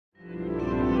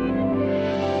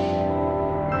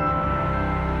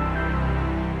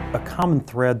common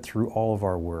thread through all of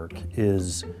our work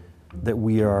is that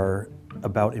we are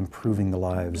about improving the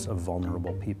lives of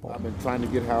vulnerable people. I've been trying to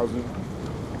get housing.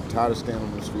 I'm tired of standing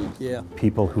on the street. Yeah.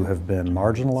 People who have been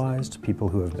marginalized, people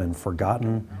who have been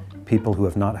forgotten, people who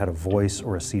have not had a voice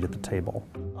or a seat at the table.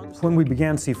 When we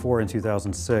began C4 in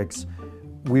 2006,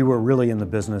 we were really in the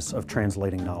business of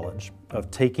translating knowledge, of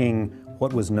taking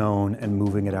what was known and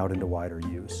moving it out into wider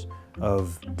use,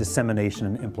 of dissemination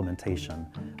and implementation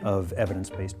of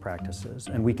evidence-based practices.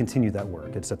 And we continue that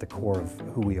work. It's at the core of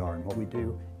who we are and what we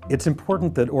do. It's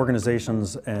important that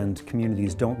organizations and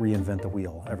communities don't reinvent the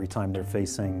wheel every time they're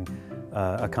facing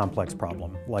a complex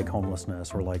problem, like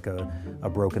homelessness or like a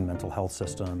broken mental health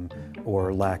system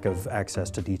or lack of access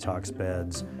to detox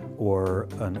beds or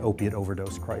an opiate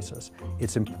overdose crisis.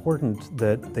 It's important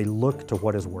that they look to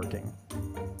what is working.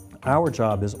 Our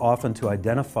job is often to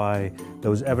identify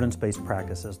those evidence-based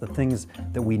practices, the things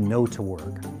that we know to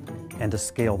work, and to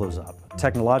scale those up.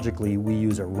 Technologically, we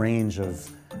use a range of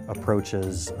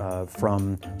approaches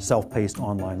from self-paced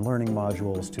online learning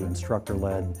modules to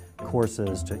instructor-led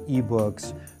courses to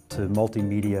ebooks to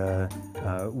multimedia,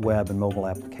 web and mobile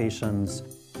applications.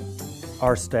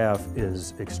 Our staff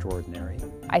is extraordinary.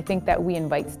 I think that we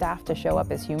invite staff to show up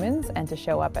as humans and to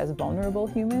show up as vulnerable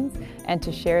humans and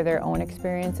to share their own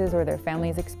experiences or their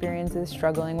family's experiences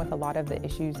struggling with a lot of the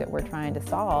issues that we're trying to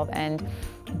solve. And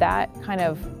that kind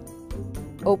of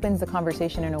opens the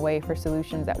conversation in a way for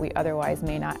solutions that we otherwise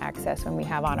may not access when we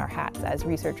have on our hats as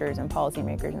researchers and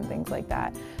policymakers and things like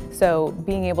that. So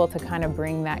being able to kind of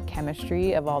bring that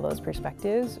chemistry of all those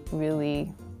perspectives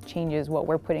really changes what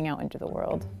we're putting out into the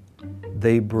world.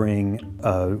 They bring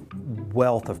a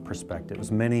wealth of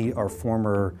perspectives. Many are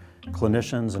former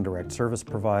clinicians and direct service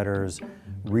providers,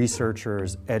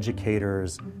 researchers,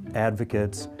 educators,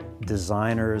 advocates,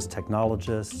 designers,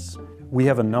 technologists. We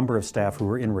have a number of staff who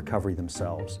are in recovery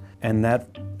themselves, and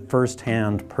that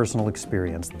firsthand personal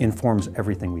experience informs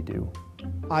everything we do.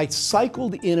 I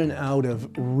cycled in and out of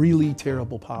really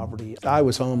terrible poverty. I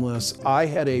was homeless. I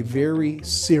had a very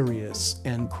serious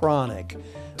and chronic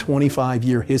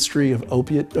 25-year history of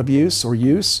opiate abuse or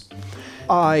use.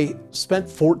 I spent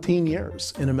 14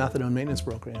 years in a methadone maintenance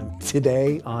program.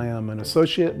 Today, I am an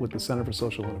associate with the Center for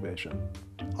Social Innovation.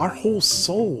 Our whole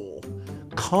soul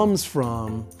comes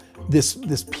from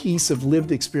this piece of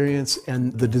lived experience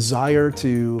and the desire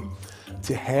to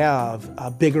have a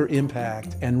bigger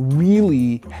impact and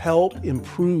really help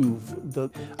improve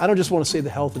I don't just want to say the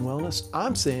health and wellness,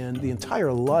 I'm saying the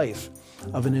entire life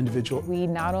of an individual. We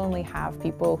not only have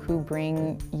people who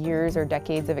bring years or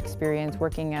decades of experience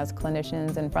working as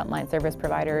clinicians and frontline service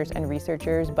providers and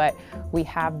researchers, but we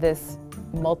have this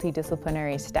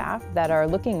multidisciplinary staff that are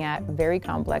looking at very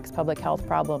complex public health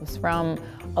problems from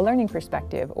a learning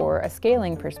perspective or a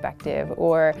scaling perspective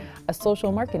or a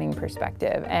social marketing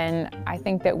perspective. And I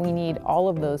think that we need all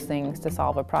of those things to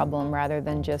solve a problem rather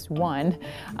than just one.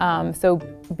 So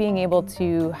being able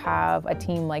to have a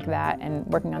team like that and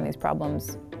working on these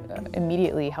problems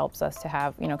immediately helps us to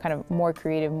have, kind of more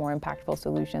creative, more impactful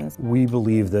solutions. We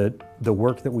believe that the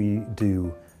work that we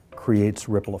do creates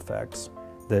ripple effects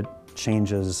that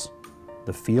changes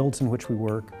the fields in which we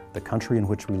work, the country in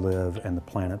which we live, and the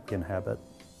planet we inhabit.